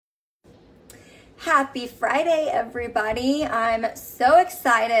Happy Friday, everybody. I'm so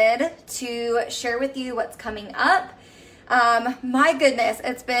excited to share with you what's coming up. My goodness,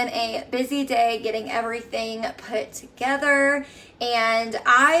 it's been a busy day getting everything put together, and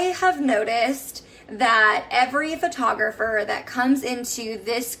I have noticed that every photographer that comes into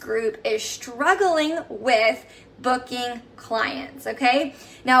this group is struggling with booking clients, okay?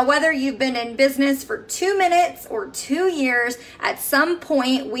 Now, whether you've been in business for 2 minutes or 2 years, at some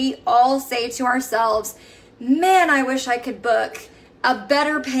point we all say to ourselves, man, I wish I could book a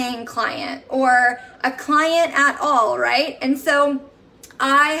better paying client or a client at all, right? And so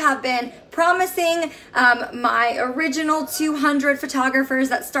I have been promising my original 200 photographers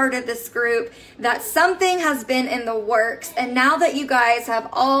that started this group that something has been in the works. And now that you guys have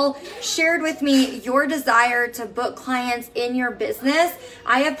all shared with me your desire to book clients in your business,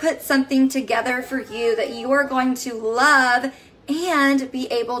 I have put something together for you that you are going to love and be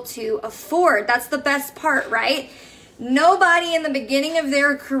able to afford. That's the best part, right? Nobody in the beginning of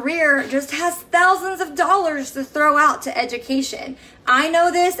their career just has thousands of dollars to throw out to education. I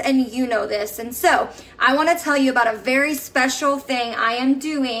know this and you know this. And so I want to tell you about a very special thing I am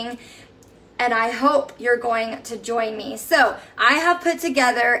doing, and I hope you're going to join me. So I have put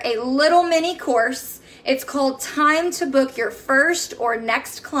together a little mini course. It's called Time to Book Your First or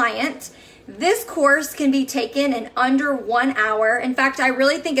Next Client. This course can be taken in under 1 hour. In fact, I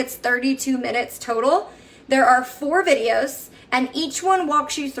really think it's 32 minutes total. There are 4 videos, and each one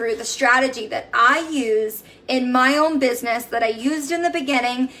walks you through the strategy that I use in my own business, that I used in the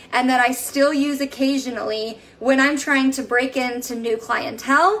beginning, and that I still use occasionally when I'm trying to break into new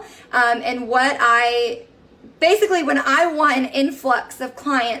clientele. And when I want an influx of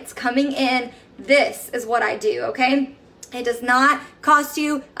clients coming in, this is what I do, okay? It does not cost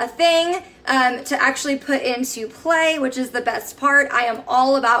you a thing to actually put into play, which is the best part. I am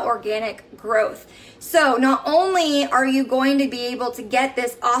all about organic growth. So not only are you going to be able to get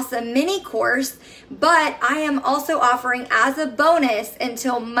this awesome mini course, but I am also offering as a bonus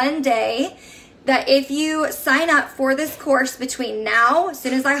until Monday that if you sign up for this course between now, as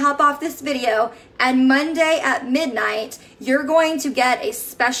soon as I hop off this video, and Monday at midnight, you're going to get a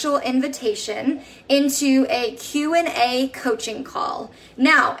special invitation into a Q&A coaching call.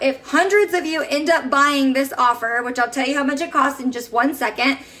 Now, if hundreds of you end up buying this offer, which I'll tell you how much it costs in just 1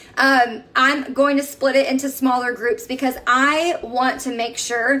 second, I'm going to split it into smaller groups because I want to make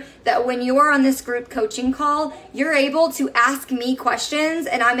sure that when you are on this group coaching call, you're able to ask me questions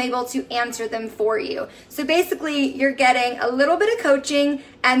and I'm able to answer them for you. So basically, you're getting a little bit of coaching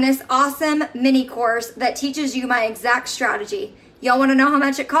and this awesome mini course that teaches you my exact strategy. Y'all want to know how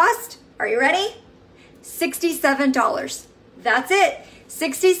much it cost? Are you ready? $67. That's it.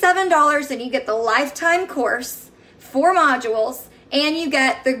 $67, and you get the lifetime course, 4 modules, and you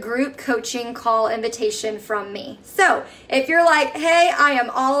get the group coaching call invitation from me. So if you're like, hey, I am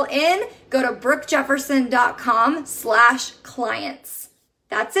all in, go to brookejefferson.com/clients.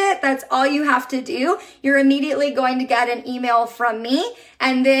 That's it. That's all you have to do. You're immediately going to get an email from me.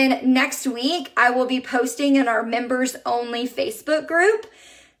 And then next week, I will be posting in our members only Facebook group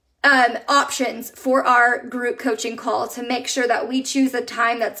options for our group coaching call to make sure that we choose a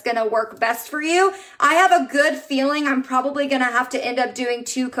time that's going to work best for you. I have a good feeling I'm probably going to have to end up doing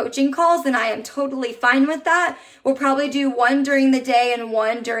 2 coaching calls, and I am totally fine with that. We'll probably do 1 during the day and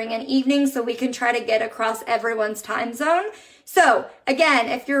 1 during an evening so we can try to get across everyone's time zone. So again,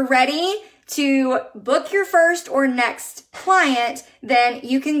 if you're ready to book your first or next client, then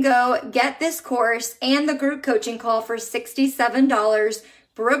you can go get this course and the group coaching call for $67.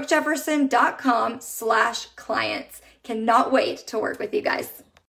 brookejefferson.com/clients. Cannot wait to work with you guys.